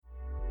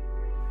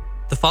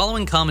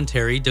following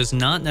commentary does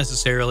not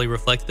necessarily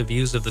reflect the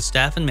views of the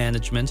staff and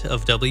management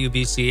of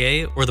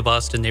WBCA or the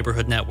Boston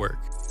Neighborhood Network.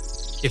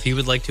 If you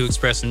would like to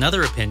express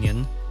another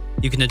opinion,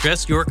 you can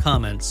address your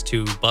comments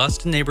to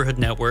Boston Neighborhood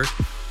Network,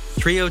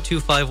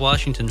 3025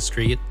 Washington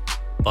Street,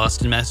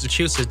 Boston,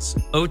 Massachusetts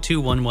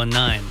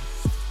 02119.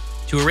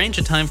 To arrange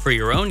a time for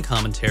your own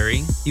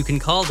commentary, you can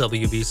call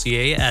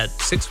WBCA at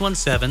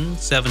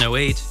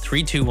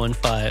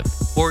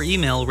 617-708-3215 or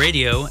email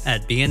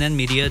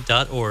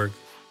radio@bnnmedia.org.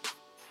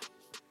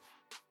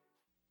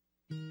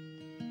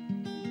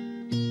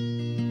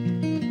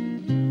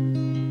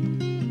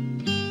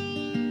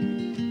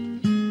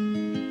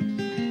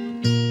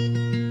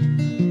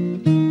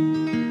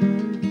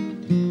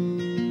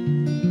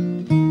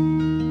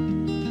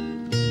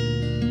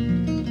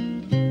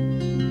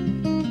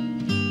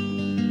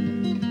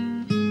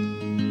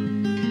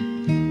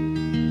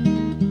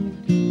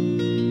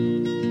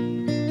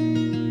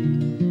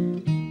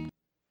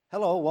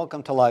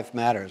 Welcome to Life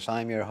Matters.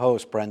 I'm your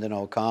host, Brendan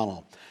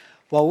O'Connell.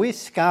 Well, we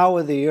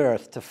scour the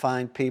earth to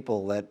find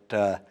people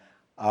that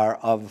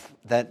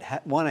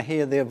want to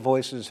hear their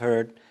voices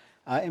heard,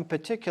 in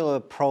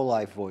particular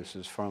pro-life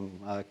voices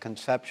from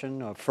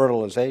conception or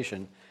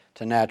fertilization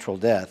to natural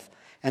death.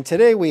 And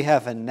today we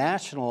have a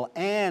national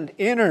and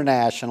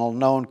international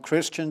known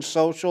Christian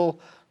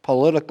social,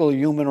 political,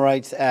 human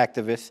rights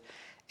activist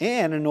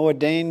and an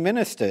ordained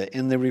minister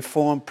in the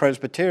Reformed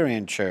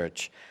Presbyterian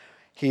Church.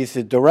 He's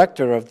the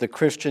director of the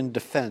Christian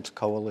Defense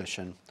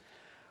Coalition.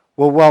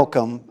 Well,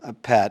 welcome,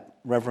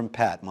 Reverend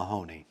Pat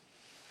Mahoney.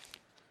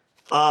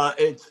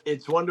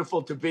 It's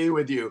wonderful to be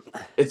with you.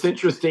 It's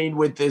interesting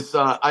with this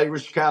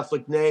Irish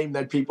Catholic name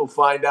that people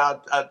find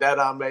out that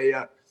I'm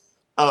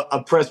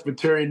a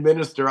Presbyterian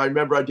minister. I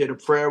remember I did a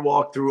prayer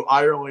walk through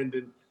Ireland,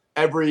 and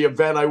every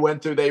event I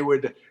went to, they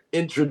would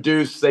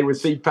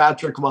see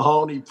Patrick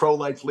Mahoney,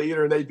 pro-life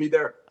leader, and they'd be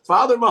there.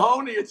 Father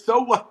Mahoney, it's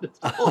so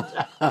wonderful.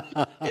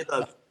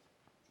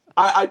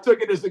 I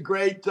took it as a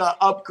great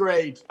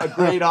upgrade, a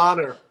great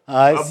honor,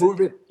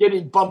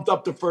 getting bumped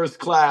up to first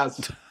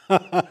class.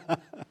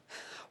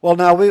 Well,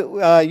 now,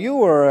 you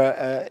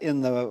were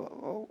in the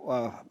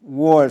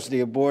wars, the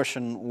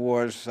abortion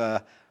wars,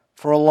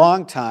 for a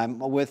long time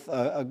with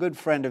a good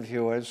friend of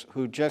yours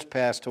who just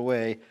passed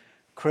away,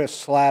 Chris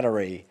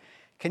Slattery.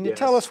 Can you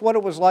tell us what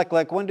it was like?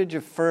 Like, when did you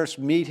first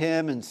meet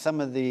him and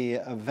some of the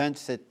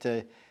events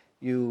that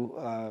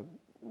you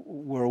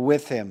were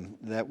with him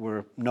that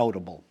were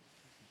notable?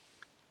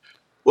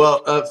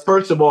 Well,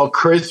 first of all,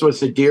 Chris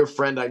was a dear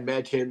friend. I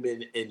met him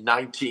in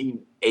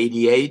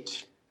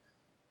 1988.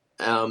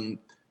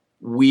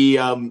 We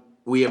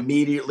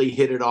immediately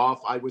hit it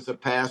off. I was a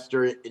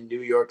pastor in New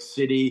York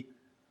City.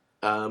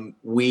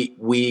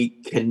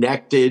 We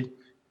connected.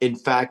 In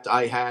fact,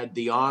 I had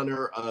the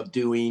honor of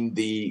doing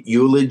the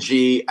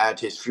eulogy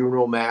at his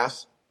funeral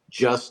mass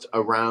just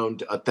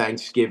around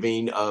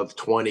Thanksgiving of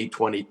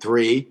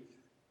 2023.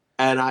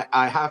 And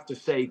I have to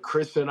say,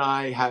 Chris and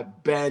I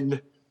have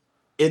been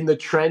in the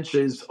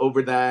trenches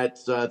over that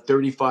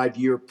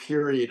 35-year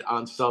period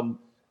on some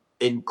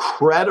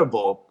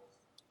incredible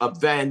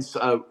events.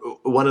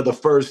 One of the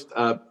first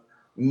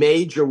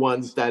major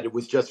ones that it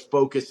was just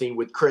focusing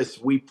with Chris,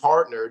 we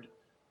partnered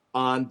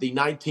on the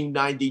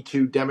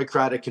 1992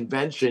 Democratic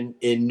Convention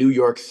in New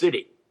York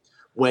City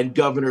when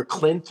Governor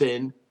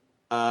Clinton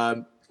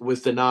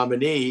was the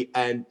nominee.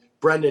 And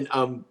Brendan,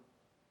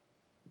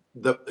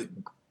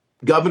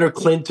 Governor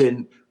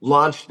Clinton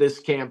launched this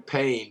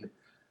campaign,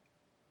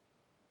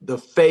 the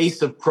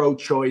face of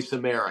pro-choice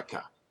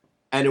America.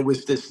 And it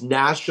was this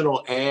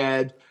national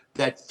ad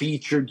that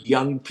featured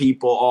young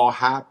people all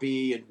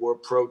happy and were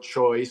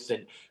pro-choice.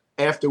 And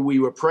after we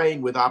were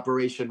praying with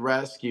Operation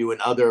Rescue and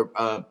other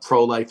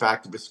pro-life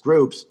activist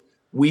groups,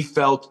 we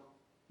felt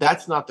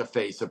that's not the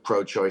face of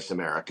pro-choice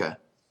America.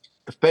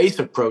 The face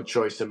of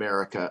pro-choice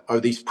America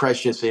are these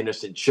precious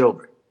innocent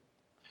children.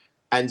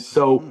 And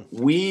so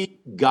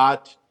we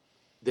got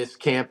this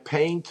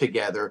campaign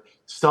together.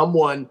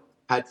 Someone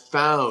had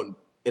found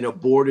an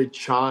aborted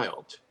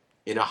child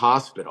in a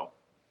hospital,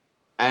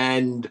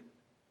 and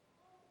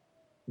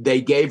they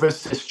gave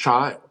us this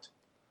child,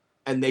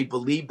 and they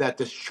believed that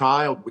this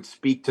child would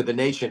speak to the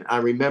nation. I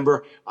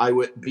remember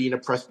being a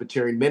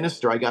Presbyterian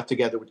minister, I got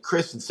together with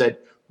Chris and said,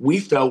 we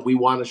felt we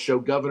want to show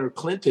Governor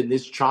Clinton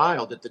this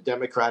child at the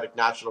Democratic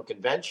National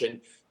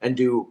Convention and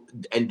do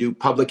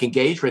public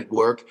engagement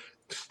work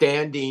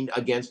standing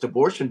against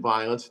abortion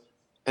violence.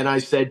 And I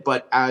said,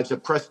 but as a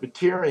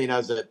Presbyterian,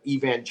 as an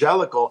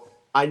evangelical,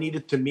 I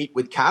needed to meet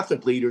with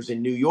Catholic leaders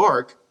in New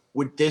York.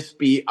 Would this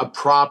be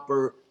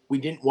we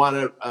didn't want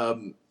to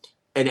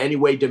in any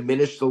way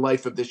diminish the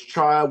life of this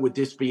child. Would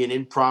this be an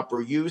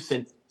improper use?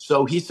 And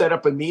so he set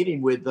up a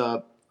meeting with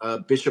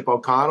Bishop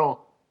O'Connor,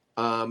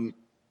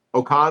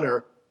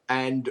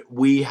 and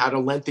we had a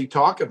lengthy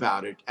talk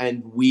about it,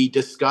 and we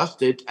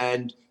discussed it,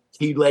 and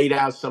he laid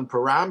out some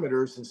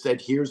parameters and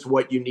said, here's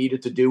what you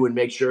needed to do and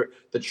make sure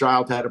the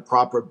child had a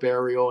proper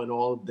burial and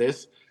all of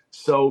this.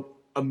 So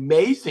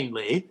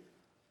amazingly,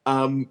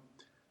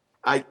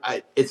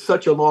 it's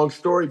such a long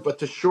story, but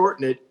to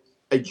shorten it,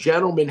 a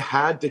gentleman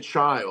had the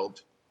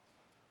child.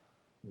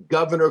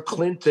 Governor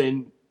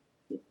Clinton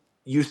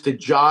used to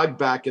jog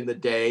back in the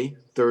day,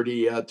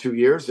 32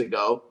 years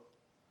ago.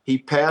 He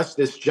passed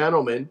this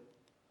gentleman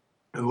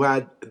who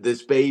had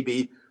this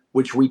baby,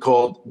 which we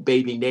called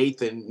Baby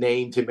Nathan,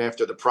 named him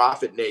after the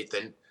prophet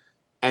Nathan.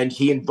 And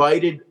he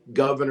invited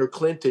Governor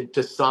Clinton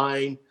to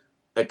sign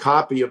a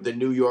copy of the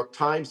New York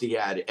Times he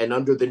had. And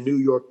under the New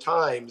York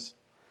Times,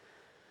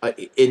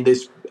 in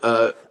this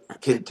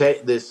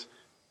this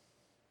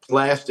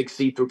plastic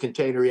see-through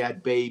container, he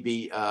had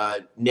baby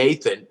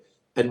Nathan.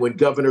 And when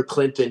Governor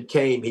Clinton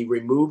came, he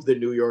removed the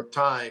New York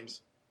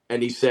Times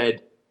and he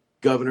said,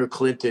 Governor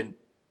Clinton,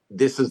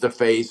 this is the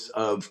face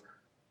of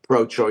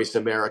pro-choice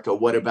America.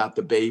 What about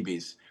the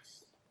babies?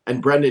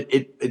 And Brendan,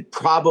 it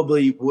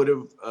probably would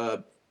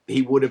have,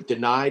 he would have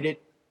denied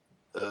it.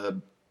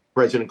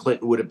 President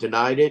Clinton would have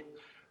denied it.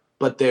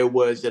 But there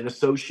was an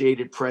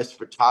Associated Press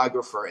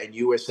photographer and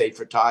USA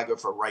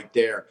photographer right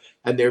there.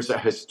 And there's a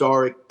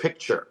historic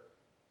picture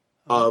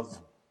of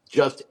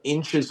just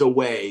inches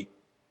away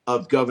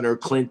of Governor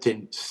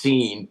Clinton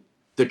seeing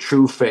the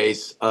true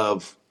face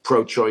of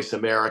pro-choice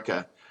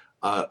America,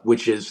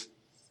 which is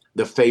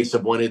the face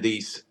of one of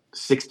these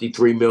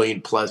 63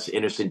 million plus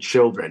innocent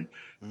children.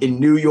 In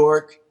New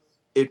York,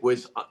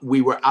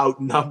 we were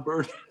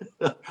outnumbered.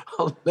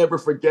 I'll never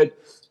forget,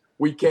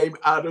 we came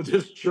out of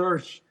this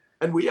church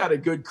and we had a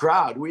good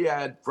crowd. We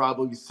had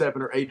probably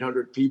 700 or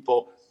 800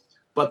 people,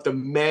 but the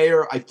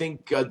mayor, I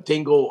think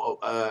Dingle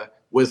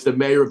was the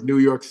mayor of New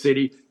York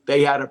City.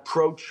 They had a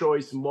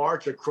pro-choice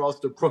march across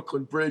the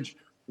Brooklyn Bridge.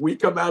 We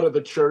come out of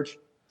the church,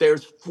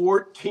 there's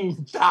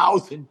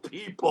 14,000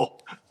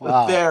 people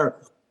there.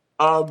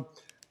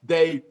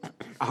 They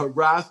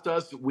harassed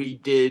us. We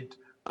did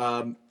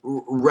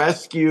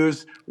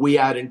rescues. We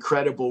had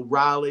incredible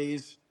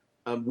rallies.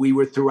 We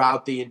were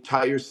throughout the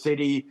entire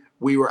city.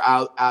 We were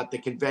out at the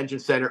convention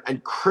center.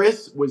 And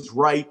Chris was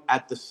right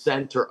at the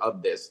center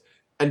of this.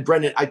 And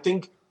Brendan, I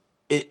think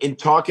in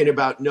talking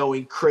about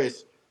knowing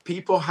Chris,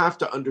 people have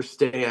to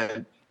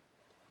understand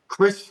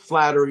Chris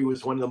Slattery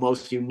was one of the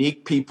most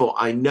unique people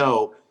I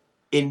know,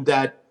 in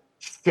that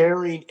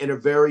sharing in a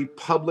very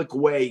public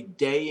way,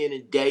 day in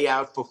and day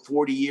out for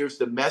 40 years,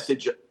 the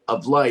message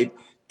of life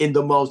in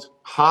the most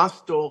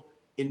hostile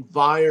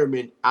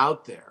environment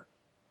out there.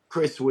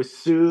 Chris was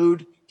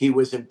sued. He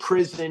was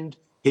imprisoned.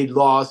 He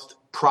lost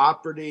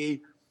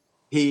property.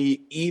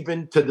 He,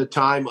 even to the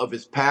time of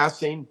his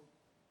passing,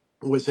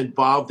 was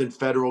involved in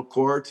federal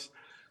courts.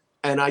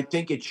 And I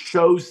think it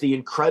shows the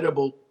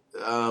incredible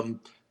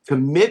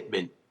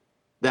commitment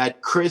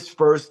that Chris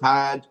first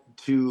had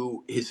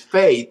to his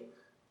faith,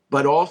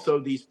 but also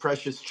these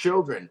precious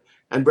children.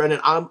 And Brendan,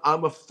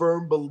 I'm a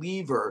firm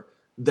believer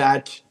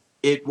that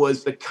it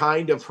was the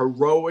kind of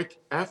heroic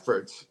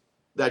efforts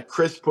that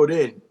Chris put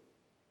in,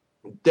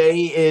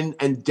 day in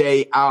and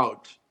day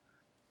out,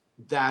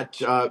 that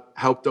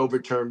helped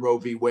overturn Roe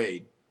v.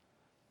 Wade.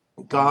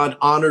 God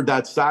honored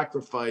that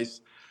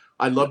sacrifice.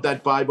 I love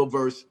that Bible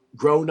verse,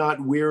 grow not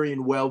weary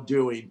in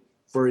well-doing,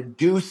 for in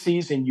due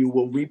season you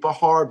will reap a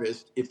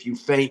harvest if you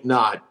faint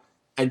not.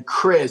 And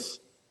Chris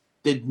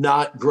did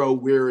not grow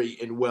weary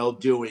in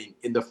well-doing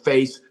in the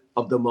face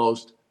of the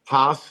most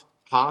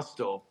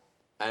hostile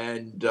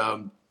and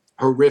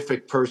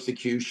horrific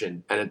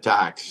persecution and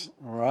attacks.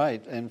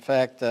 Right. In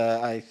fact,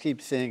 I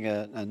keep seeing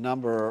a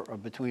number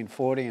of between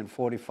 40 and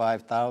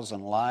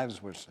 45,000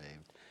 lives were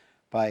saved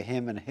by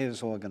him and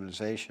his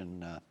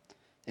organization,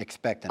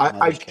 Expectant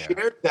Mother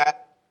Care.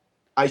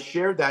 I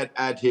shared that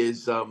at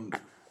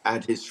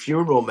his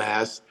funeral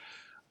mass,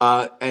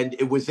 and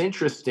it was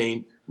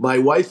interesting. My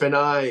wife and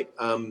I,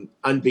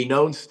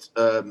 unbeknownst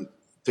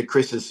to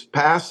Chris's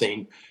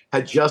passing,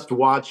 had just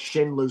watched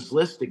Schindler's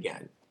List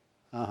again.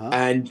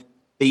 And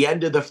the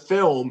end of the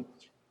film,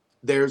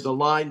 there's a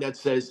line that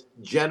says,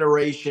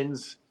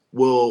 generations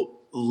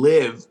will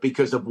live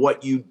because of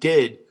what you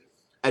did.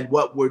 And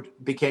what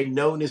became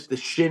known as the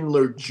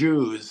Schindler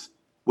Jews,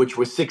 which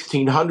were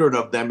 1,600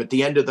 of them, at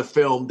the end of the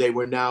film, they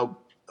were now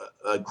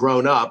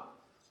grown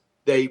up.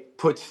 They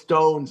put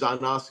stones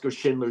on Oskar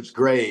Schindler's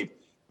grave.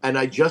 And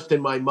I just,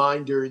 in my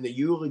mind during the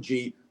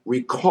eulogy,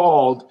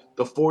 recalled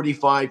the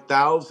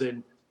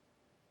 45,000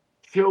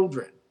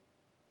 children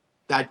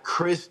that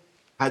Chris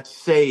had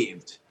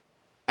saved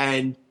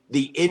and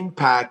the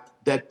impact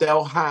that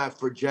they'll have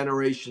for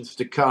generations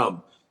to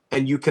come.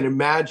 And you can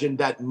imagine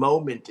that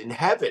moment in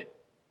heaven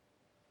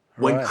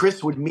when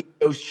Chris would meet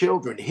those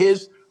children,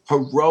 his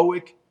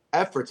heroic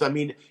efforts. I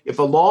mean, if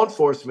a law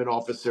enforcement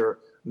officer,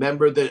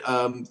 member of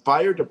the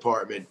fire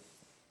department,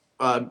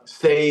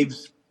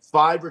 saves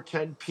 5 or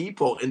 10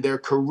 people in their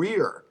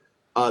career,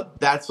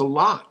 that's a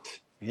lot.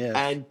 Yes.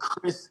 And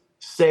Chris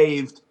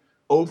saved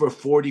over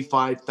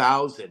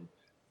 45,000.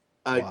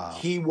 Wow.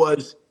 He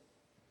was,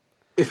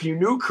 if you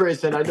knew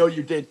Chris, and I know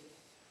you did,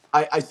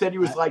 I said he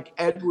was like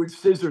Edward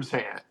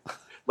Scissorhands.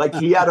 Like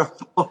he had a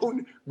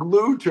phone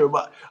glued to him.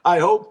 I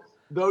hope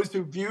those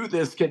who view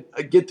this can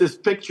get this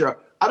picture.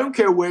 I don't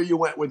care where you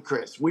went with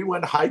Chris. We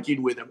went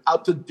hiking with him,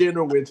 out to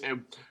dinner with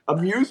him,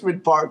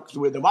 amusement parks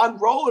with him, on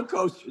roller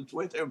coasters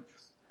with him.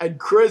 And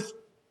Chris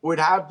would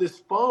have this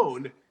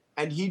phone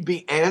and he'd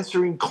be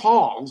answering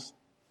calls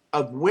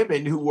of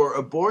women who were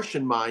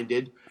abortion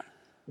minded.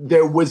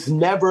 There was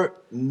never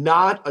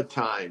not a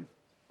time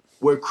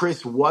where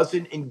Chris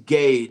wasn't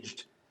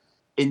engaged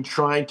in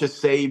trying to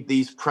save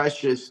these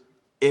precious,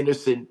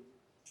 innocent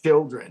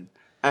children.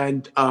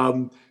 And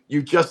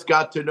you just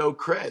got to know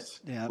Chris.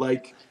 Yeah.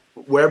 Like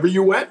wherever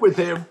you went with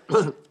him,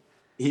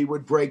 he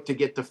would break to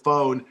get the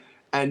phone.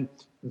 And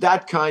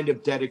that kind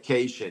of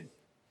dedication,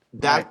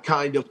 that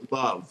kind of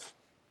love.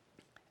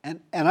 And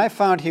I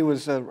found he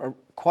was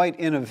quite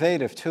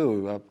innovative,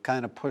 too,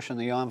 kind of pushing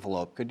the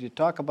envelope. Could you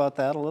talk about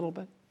that a little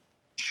bit?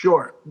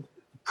 Sure.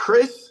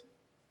 Chris,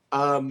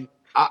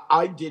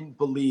 I didn't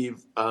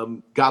believe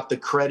got the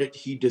credit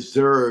he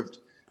deserved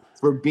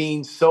for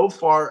being so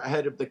far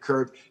ahead of the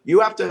curve. You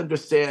have to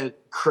understand,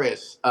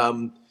 Chris,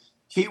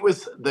 he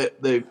was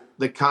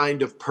the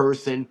kind of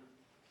person,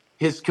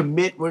 his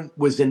commitment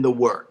was in the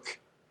work.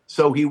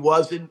 So he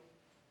wasn't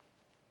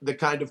the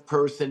kind of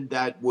person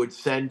that would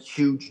send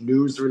huge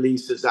news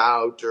releases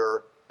out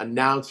or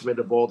announcement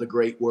of all the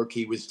great work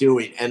he was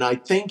doing. And I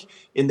think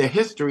in the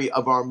history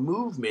of our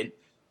movement,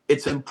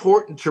 it's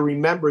important to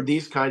remember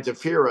these kinds of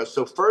heroes.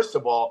 So first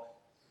of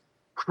all,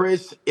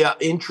 Chris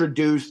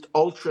introduced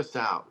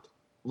ultrasound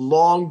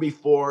long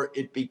before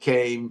it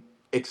became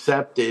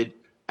accepted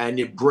and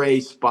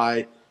embraced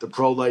by the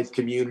pro-life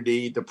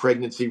community, the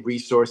Pregnancy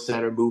Resource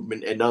Center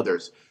movement, and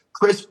others.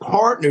 Chris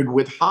partnered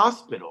with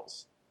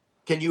hospitals.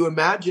 Can you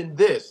imagine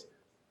this?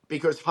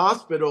 Because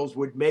hospitals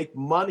would make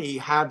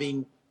money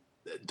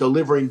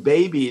delivering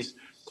babies.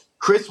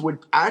 Chris would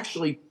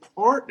actually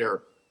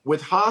partner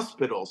with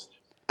hospitals.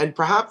 And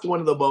perhaps one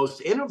of the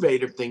most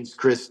innovative things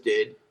Chris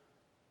did,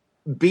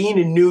 being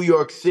in New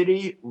York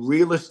City,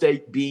 real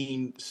estate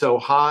being so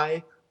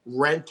high,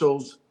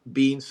 rentals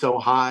being so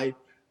high,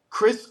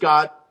 Chris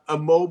got a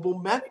mobile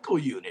medical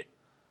unit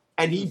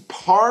and he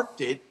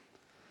parked it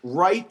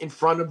right in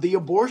front of the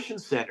abortion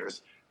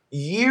centers,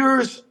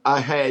 years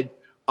ahead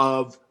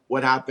of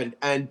what happened.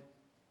 And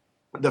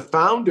the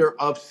founder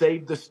of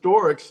Save the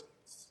Storks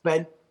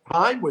spent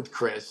time with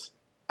Chris,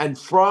 and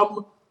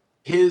from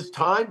his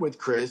time with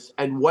Chris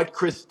and what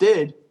Chris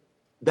did,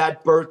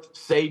 that birthed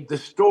Save the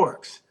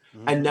Storks.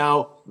 Mm-hmm. And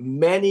now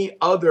many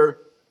other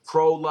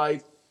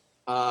pro-life,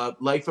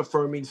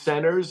 life-affirming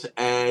centers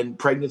and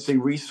pregnancy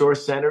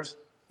resource centers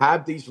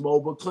have these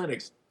mobile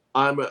clinics.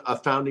 I'm a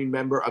founding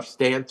member of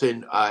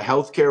Stanton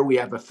Healthcare. We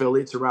have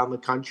affiliates around the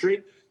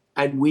country,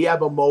 and we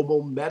have a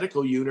mobile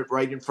medical unit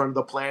right in front of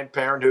the Planned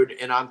Parenthood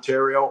in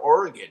Ontario,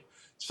 Oregon.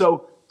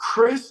 So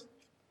Chris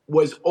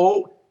was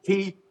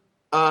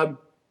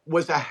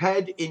was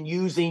ahead in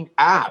using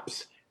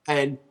apps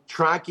and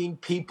tracking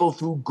people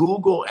through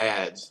Google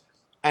ads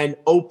and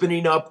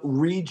opening up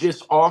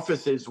Regis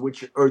offices,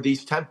 which are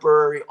these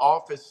temporary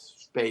office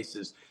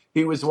spaces.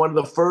 He was one of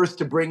the first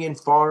to bring in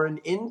foreign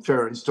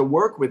interns to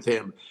work with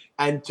him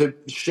and to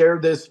share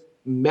this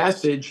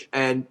message.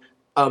 And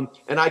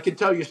I can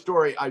tell you a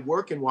story. I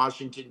work in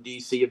Washington,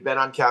 D.C. I've been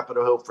on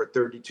Capitol Hill for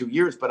 32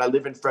 years, but I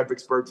live in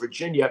Fredericksburg,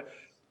 Virginia.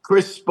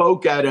 Chris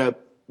spoke at a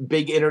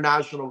big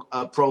international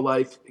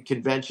pro-life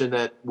convention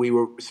that we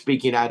were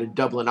speaking at in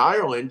Dublin,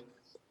 Ireland.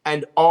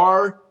 And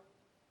our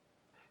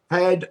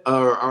head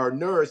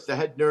nurse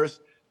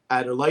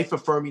at a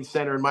life-affirming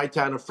center in my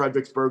town of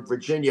Fredericksburg,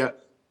 Virginia,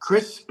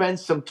 Chris spent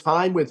some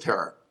time with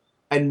her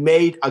and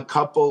made a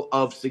couple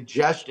of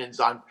suggestions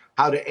on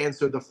how to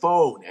answer the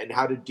phone and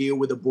how to deal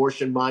with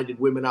abortion-minded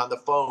women on the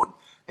phone.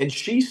 And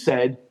she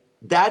said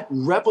that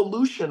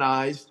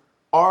revolutionized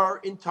our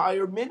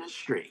entire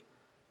ministry.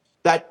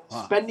 That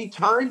spending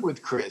time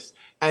with Chris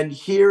and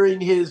hearing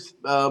his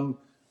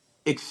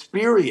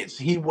experience,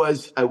 he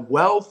was a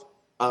wealth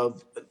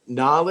of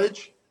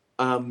knowledge.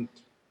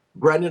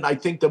 Brendan, I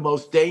think the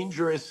most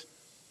dangerous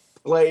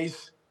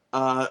place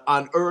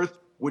on earth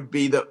would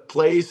be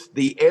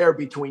the air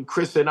between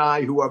Chris and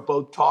I, who are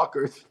both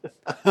talkers.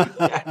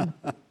 and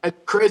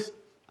Chris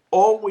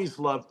always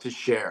loved to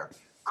share.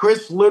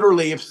 Chris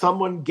literally, if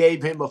someone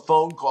gave him a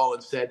phone call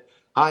and said,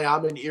 "Hi,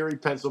 I'm in Erie,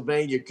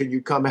 Pennsylvania. Can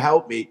you come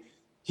help me?"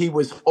 He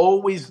was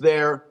always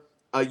there.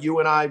 You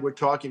and I were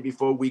talking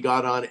before we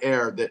got on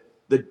air that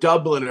the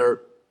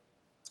Dubliner,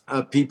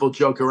 people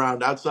joke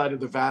around, outside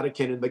of the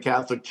Vatican and the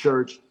Catholic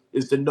Church,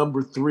 is the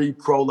number 3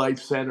 pro-life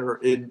center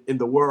in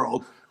the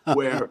world,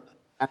 where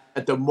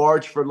at the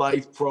March for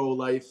Life,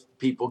 pro-life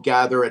people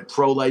gather, at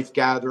pro-life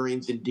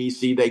gatherings in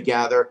D.C. they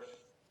gather.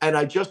 And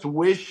I just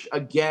wish,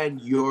 again,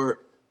 your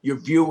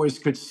viewers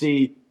could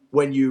see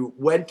when you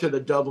went to the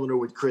Dubliner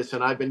with Chris,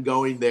 and I've been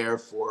going there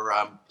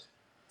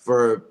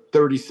for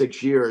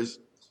 36 years,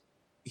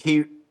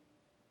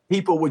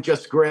 people would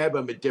just grab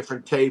him at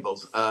different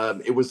tables.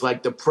 It was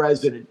like the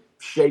president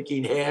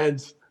shaking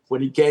hands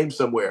when he came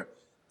somewhere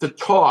to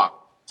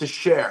talk, to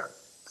share.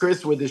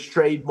 Chris, with his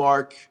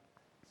trademark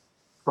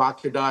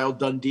Crocodile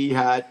Dundee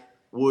hat,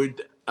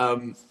 would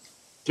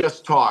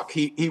just talk.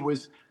 He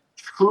was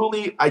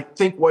truly, I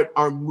think, what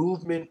our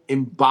movement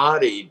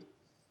embodied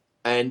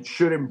and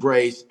should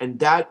embrace, and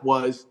that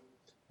was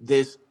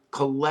this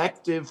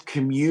collective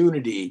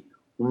community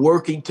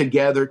working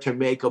together to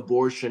make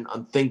abortion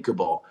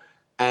unthinkable.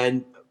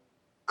 And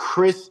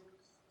Chris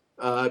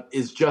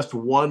is just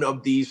one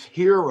of these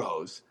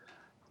heroes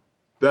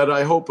that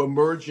I hope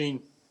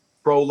emerging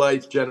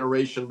pro-life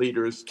generation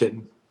leaders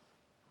can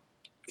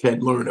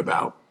learn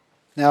about.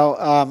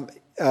 Now,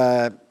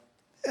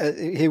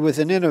 he was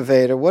an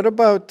innovator. What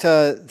about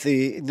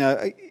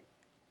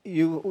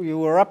you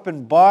were up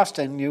in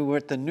Boston. You were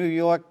at the New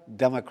York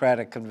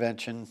Democratic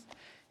Convention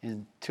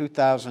in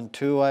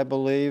 2002, I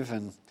believe,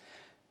 and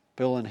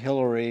Bill and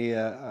Hillary,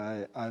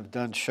 I've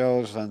done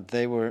shows on,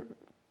 they were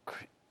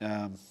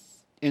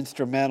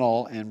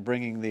instrumental in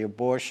bringing the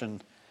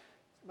abortion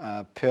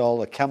pill,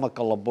 the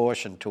chemical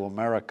abortion, to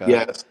America.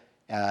 Yes.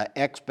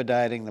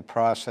 Expediting the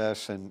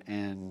process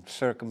and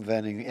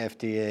circumventing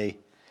FDA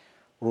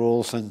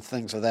rules and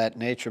things of that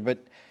nature. But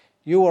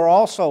you were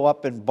also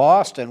up in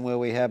Boston where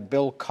we have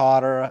Bill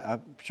Carter.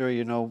 I'm sure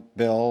you know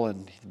Bill.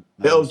 And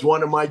Bill's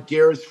one of my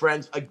dearest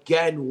friends.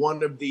 Again,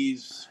 one of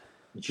these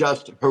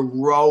just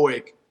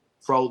heroic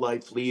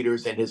pro-life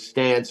leaders, and his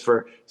stance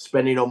for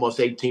spending almost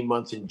 18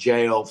 months in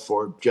jail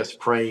for just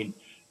praying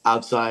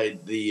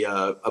outside the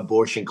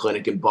abortion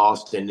clinic in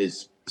Boston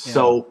is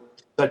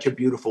such a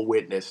beautiful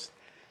witness.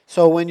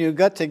 So when you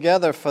got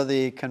together for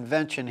the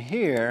convention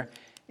here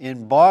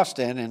in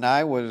Boston, and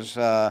I was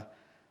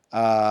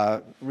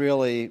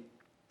really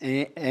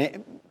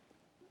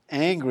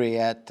angry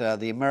at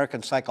the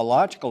American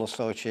Psychological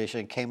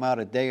Association, came out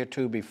a day or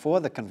two before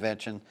the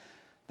convention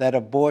that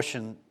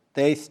abortion,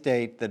 they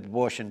state that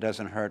abortion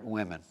doesn't hurt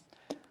women,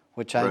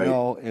 which I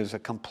know is a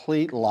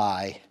complete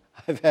lie.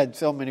 I've had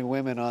so many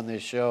women on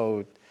this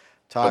show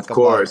talk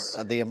about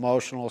the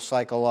emotional,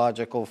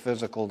 psychological,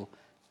 physical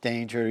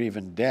danger,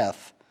 even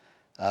death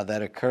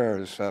that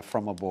occurs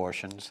from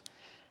abortions.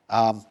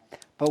 But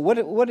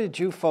what did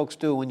you folks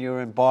do when you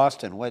were in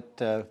Boston? Was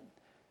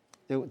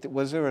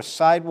there a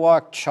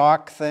sidewalk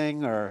chalk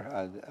thing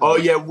or? Oh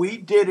yeah, we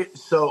did it.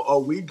 So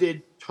we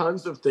did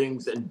tons of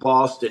things in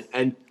Boston,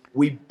 and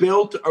we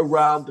built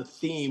around the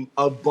theme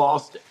of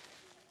Boston.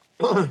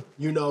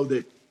 You know,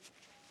 the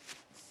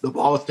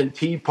Boston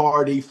Tea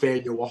Party,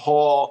 Faneuil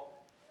Hall.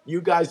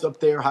 You guys up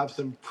there have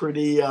some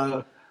pretty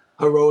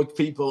heroic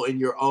people in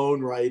your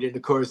own right. And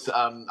of course,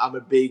 I'm a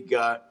big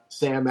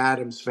Sam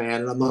Adams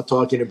fan, and I'm not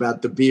talking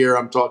about the beer.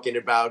 I'm talking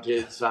about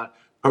his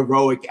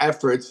heroic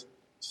efforts.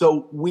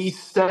 So we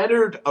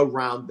centered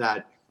around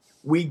that.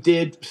 We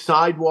did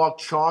sidewalk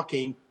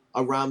chalking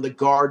around the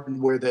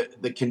garden where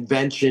the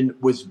convention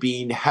was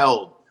being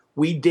held.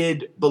 We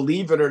did,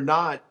 believe it or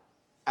not,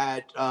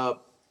 at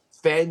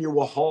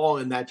Faneuil Hall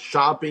in that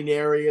shopping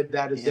area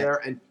that is there.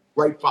 And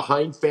right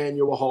behind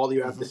Faneuil Hall,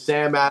 you have the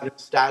Sam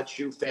Adams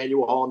statue,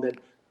 Faneuil Hall, and then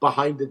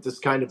behind it, this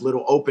kind of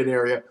little open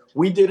area.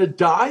 We did a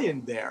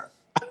die-in there.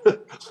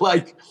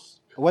 Like,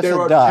 what's there a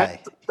are die?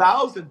 tens of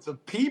thousands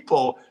of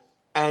people,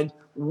 and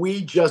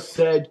we just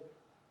said,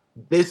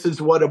 this is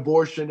what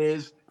abortion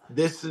is.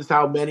 This is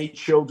how many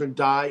children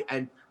die.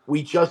 And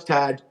we just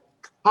had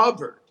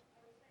covered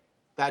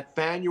that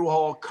Faneuil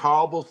Hall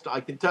cobblestone. I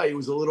can tell you it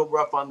was a little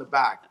rough on the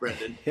back,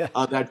 Brendan,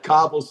 that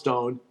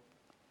cobblestone.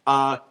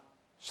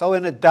 So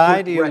in a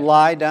die, do you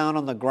lie down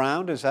on the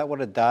ground? Is that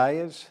what a die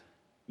is?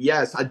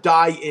 Yes, a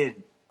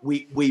die-in.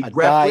 We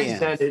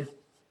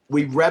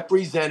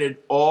represented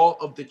all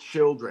of the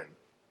children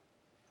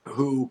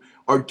who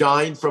are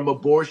dying from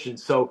abortion.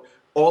 So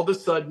all of a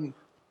sudden,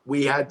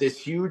 we had this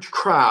huge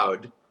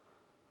crowd,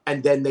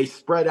 and then they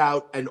spread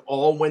out and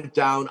all went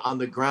down on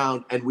the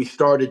ground, and we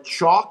started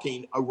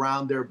chalking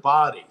around their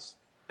bodies.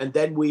 And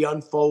then we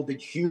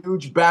unfolded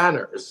huge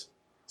banners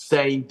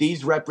saying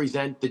these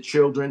represent the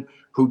children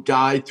who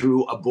died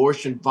through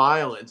abortion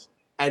violence.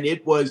 And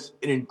it was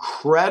an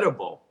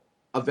incredible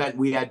event.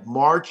 We had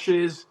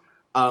marches.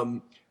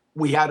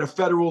 We had a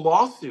federal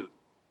lawsuit.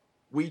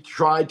 We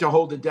tried to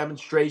hold a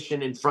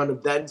demonstration in front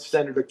of then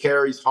Senator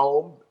Kerry's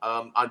home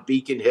on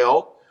Beacon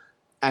Hill.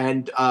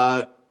 And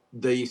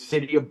the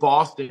city of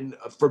Boston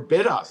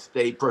forbid us.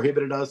 They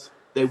prohibited us.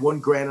 They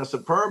wouldn't grant us a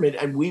permit.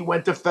 And we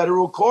went to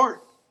federal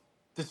court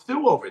to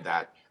sue over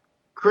that.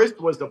 Chris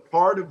was a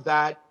part of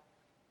that.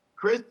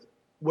 Chris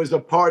was a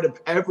part of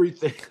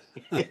everything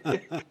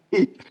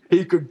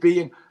he could be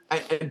in.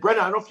 And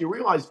Brennan, I don't know if you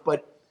realize,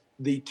 but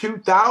the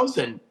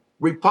 2000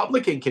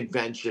 Republican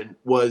convention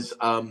was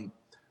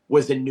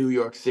in New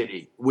York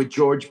City with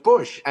George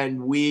Bush.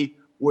 And we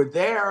were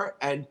there,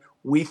 and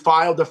we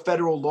filed a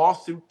federal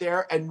lawsuit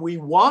there, and we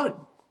won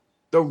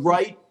the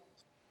right.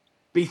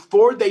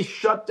 Before they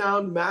shut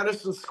down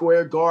Madison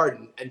Square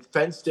Garden and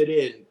fenced it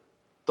in,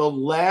 the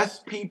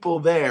last people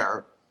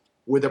there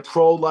were the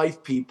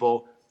pro-life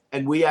people,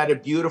 and we had a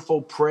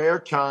beautiful prayer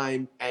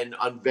time and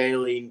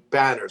unveiling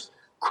banners.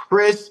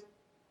 Chris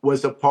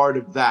was a part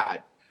of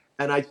that.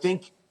 And I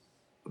think,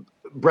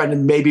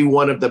 Brendan, maybe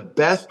one of the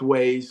best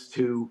ways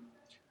to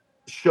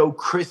show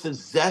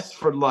Chris's zest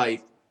for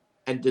life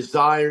and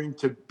desiring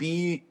to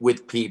be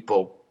with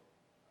people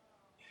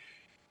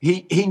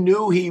he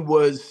knew he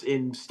was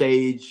in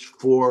stage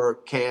 4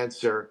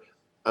 cancer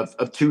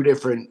of 2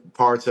 different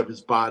parts of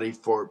his body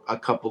for a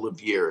couple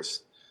of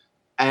years.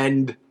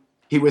 And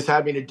he was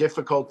having a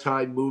difficult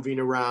time moving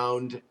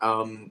around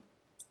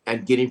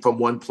and getting from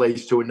one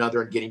place to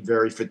another and getting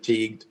very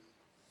fatigued.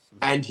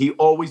 And he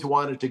always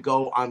wanted to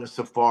go on a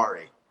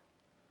safari.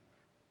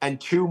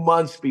 And 2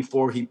 months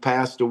before he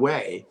passed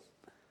away,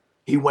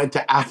 he went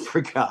to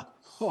Africa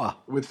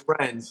with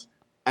friends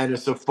and a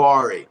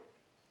safari.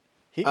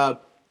 I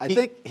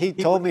think he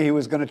told me he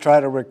was going to try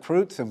to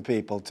recruit some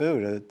people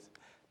too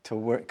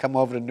to come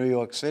over to New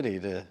York City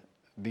to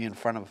be in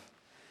front of,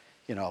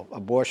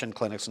 abortion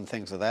clinics and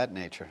things of that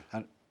nature.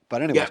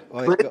 But anyway,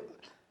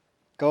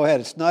 go ahead.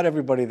 It's not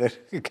everybody that.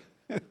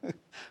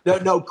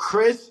 No,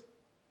 Chris.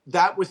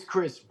 That was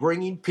Chris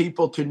bringing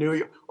people to New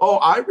York. Oh,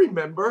 I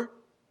remember.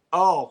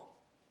 Oh,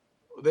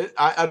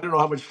 I don't know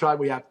how much time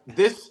we have.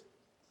 This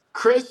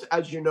Chris,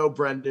 as you know,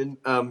 Brendan.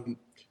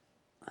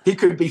 He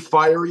could be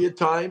fiery at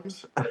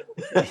times.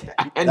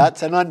 And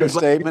that's an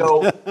understatement.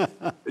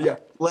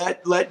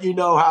 Let you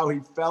know how he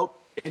felt.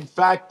 In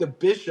fact, the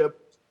bishop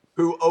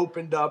who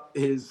opened up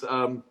his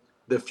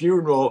the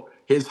funeral,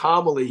 his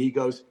homily, he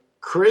goes,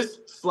 Chris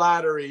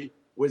Slattery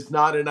was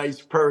not a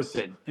nice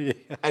person. Yeah.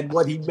 And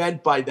what he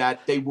meant by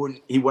that,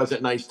 he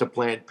wasn't nice to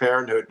Planned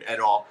Parenthood at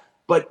all.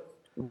 But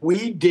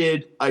we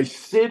did a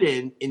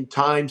sit-in in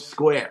Times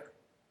Square,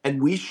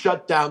 and we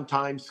shut down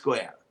Times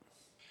Square.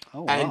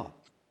 Oh, wow. And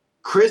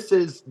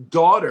Chris's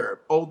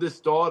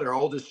oldest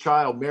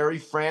child, Mary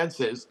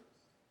Frances,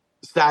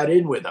 sat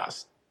in with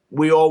us.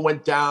 We all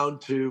went down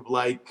to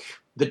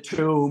the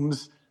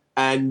tombs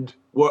and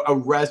were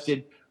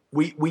arrested.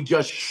 We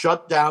just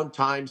shut down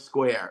Times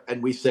Square,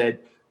 and we said,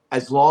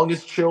 as long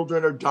as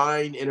children are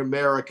dying in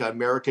America,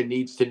 America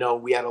needs to know.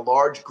 We had a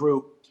large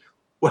group.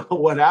 Well,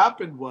 what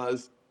happened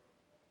was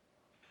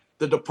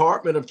the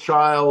Department of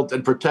Child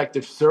and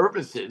Protective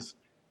Services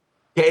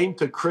came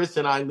to Chris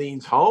and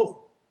Eileen's home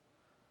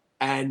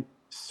and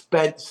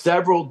spent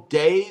several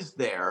days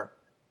there,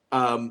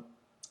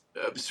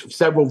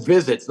 several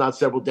visits, not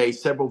several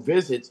days, several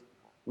visits,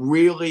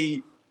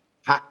 really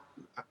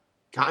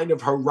kind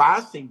of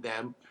harassing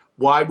them.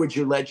 Why would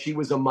you she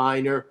was a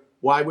minor,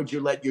 why would you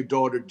let your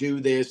daughter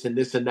do this and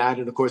this and that?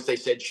 And of course they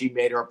said she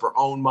made up her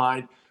own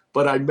mind.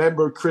 But I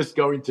remember Chris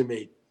going to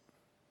me,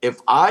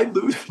 if I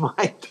lose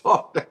my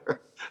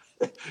daughter,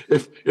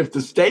 if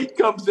the state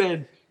comes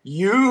in,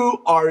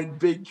 you are in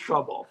big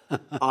trouble.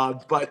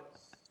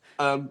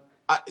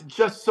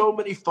 Just so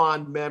many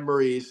fond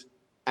memories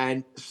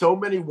and so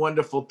many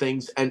wonderful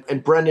things.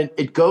 And Brendan,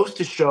 it goes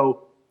to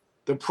show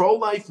the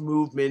pro-life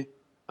movement.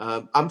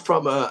 I'm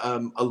from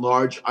a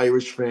large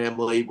Irish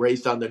family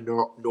raised on the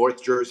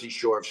North Jersey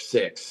shore of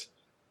 6.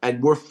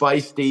 And we're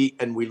feisty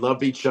and we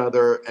love each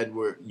other and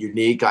we're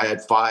unique. I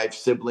had 5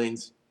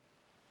 siblings,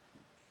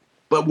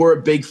 but we're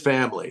a big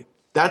family.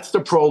 That's the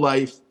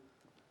pro-life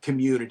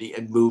community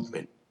and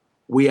movement.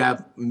 We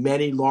have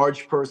many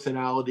large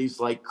personalities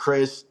like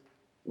Chris.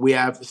 We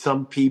have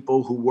some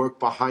people who work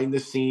behind the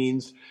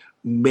scenes,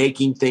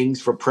 making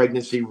things for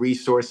pregnancy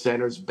resource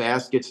centers,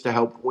 baskets to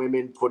help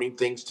women, putting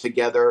things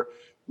together.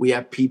 We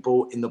have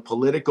people in the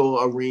political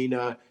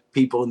arena,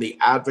 people in the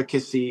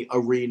advocacy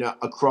arena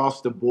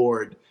across the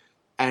board.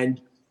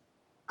 And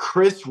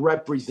Chris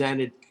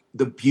represented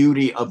the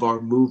beauty of our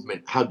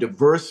movement, how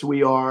diverse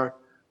we are.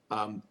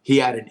 He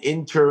had an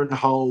intern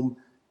home.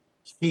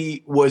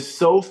 He was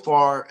so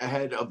far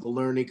ahead of the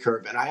learning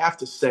curve. And I have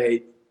to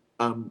say,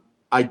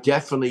 I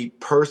definitely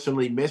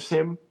personally miss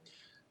him.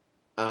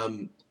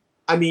 I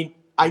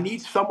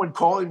need someone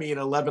calling me at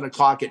 11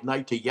 o'clock at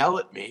night to yell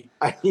at me.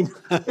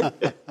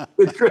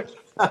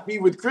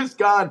 With Chris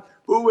gone,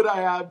 who would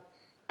I have?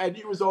 And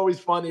he was always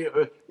funny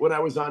when I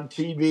was on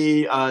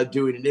TV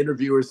doing an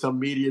interview or some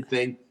media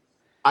thing.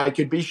 I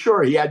could be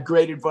sure he had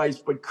great advice,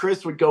 but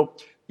Chris would go,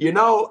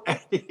 and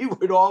he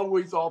would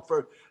always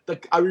offer.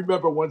 I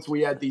remember once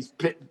we had these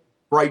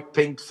bright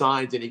pink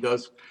signs, and he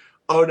goes,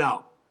 "Oh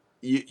no,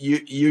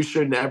 you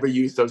should never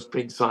use those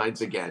pink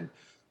signs again."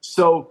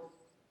 So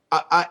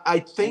I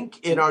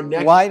think in our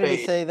next Why did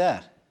he say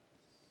that?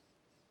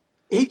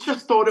 He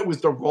just thought it was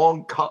the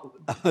wrong color.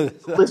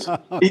 Listen,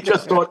 he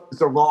just thought it was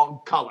the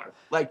wrong color.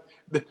 Like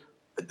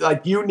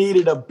you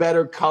needed a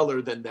better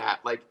color than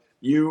that.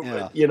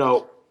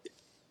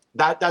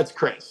 That's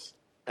Chris.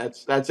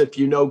 That's if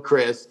you know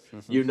Chris,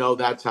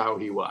 that's how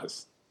he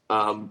was.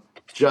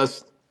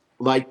 Just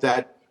like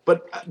that.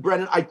 But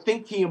Brennan, I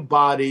think he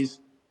embodies.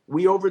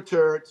 We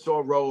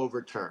saw Roe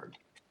overturned.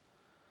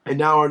 And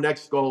now our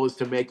next goal is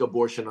to make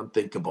abortion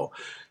unthinkable.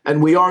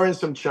 And we are in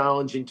some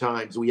challenging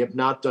times. We have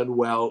not done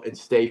well in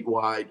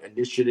statewide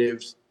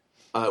initiatives.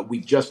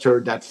 We just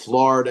heard that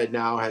Florida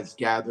now has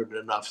gathered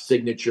enough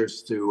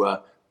signatures to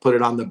put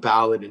it on the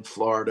ballot in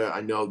Florida.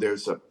 I know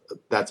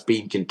that's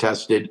being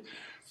contested.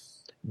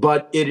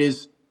 But it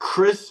is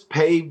Chris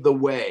paved the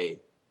way.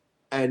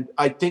 And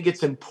I think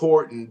it's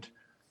important.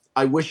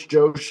 I wish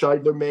Joe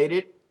Scheidler made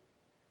it.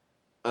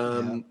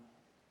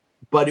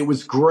 But it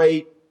was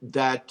great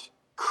that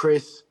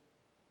Chris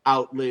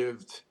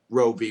outlived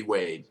Roe v.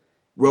 Wade.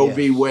 Roe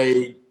v. Yes.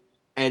 Wade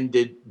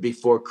ended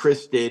before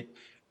Chris did.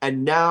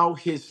 And now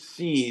his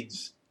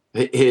seeds,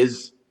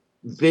 his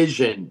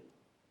vision,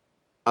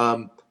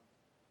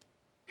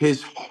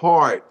 his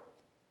heart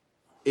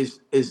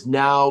is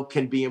now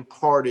can be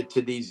imparted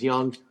to these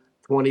young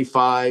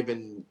 25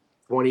 and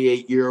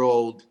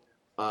 28-year-old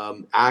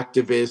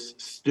activists,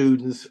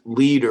 students,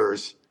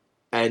 leaders,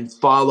 and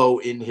follow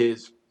in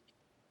his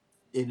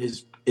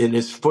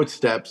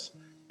footsteps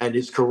and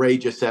his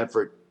courageous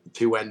effort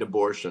to end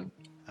abortion.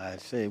 I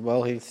see.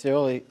 Well, he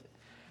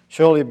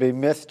surely be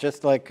missed,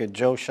 just like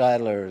Joe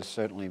Scheidler is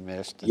certainly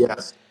missed. And,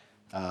 Yes.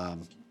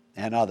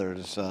 And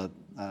others.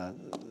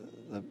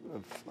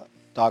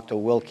 Dr.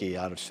 Wilkie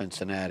out of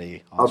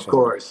Cincinnati also Of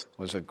course.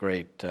 was a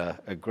great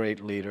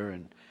leader,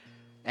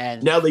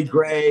 and Nellie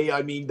Gray.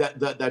 I mean,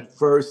 that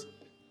first.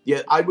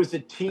 Yeah, I was a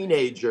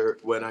teenager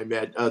when I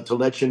met. To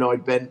let you know,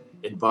 I've been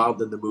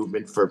involved in the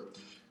movement for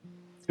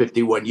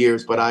 51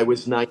 years, but I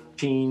was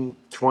 19,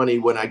 20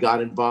 when I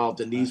got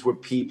involved, and these were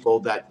people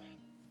that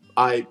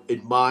I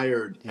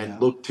admired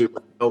and looked to.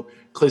 You know,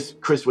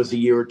 Chris was a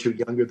year or two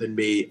younger than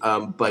me,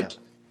 but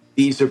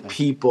these are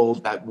people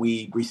that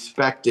we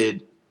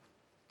respected.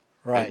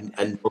 Right.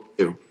 And looked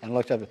to. And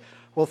looked up.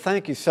 Well,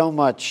 thank you so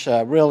much.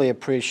 Really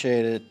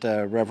appreciate it,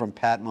 Reverend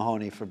Pat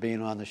Mahoney, for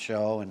being on the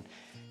show and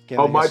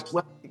giving my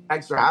pleasure.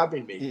 Thanks for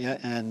having me. Yeah,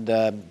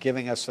 and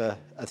giving us a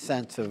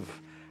sense of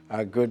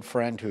our good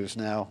friend who's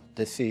now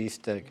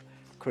deceased,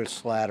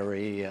 Chris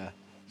Slattery,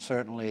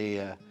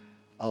 certainly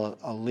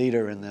a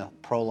leader in the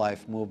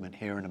pro-life movement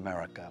here in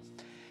America.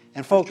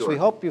 And folks, we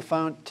hope you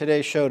found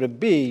today's show to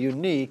be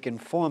unique,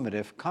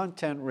 informative,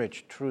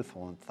 content-rich,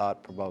 truthful, and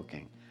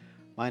thought-provoking.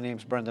 My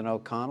name's Brendan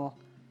O'Connell.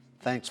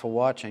 Thanks for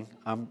watching.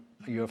 I'm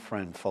your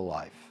friend for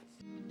life.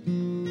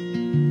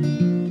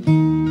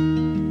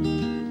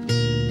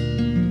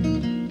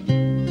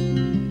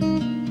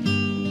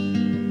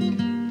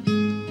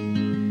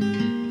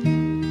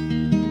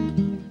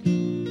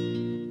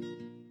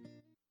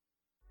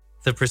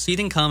 The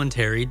preceding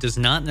commentary does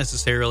not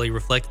necessarily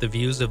reflect the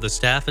views of the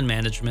staff and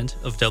management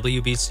of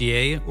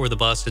WBCA or the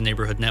Boston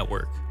Neighborhood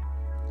Network.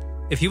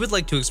 If you would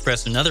like to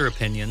express another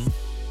opinion,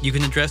 you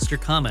can address your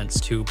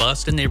comments to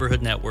Boston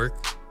Neighborhood Network,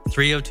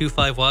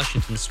 3025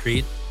 Washington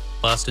Street,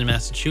 Boston,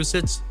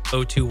 Massachusetts,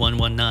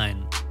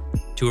 02119.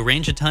 To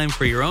arrange a time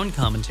for your own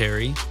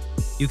commentary,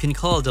 you can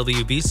call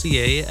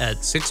WBCA at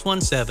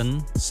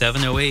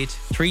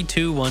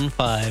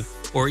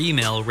 617-708-3215 or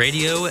email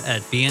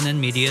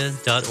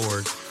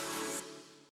radio@bnnmedia.org.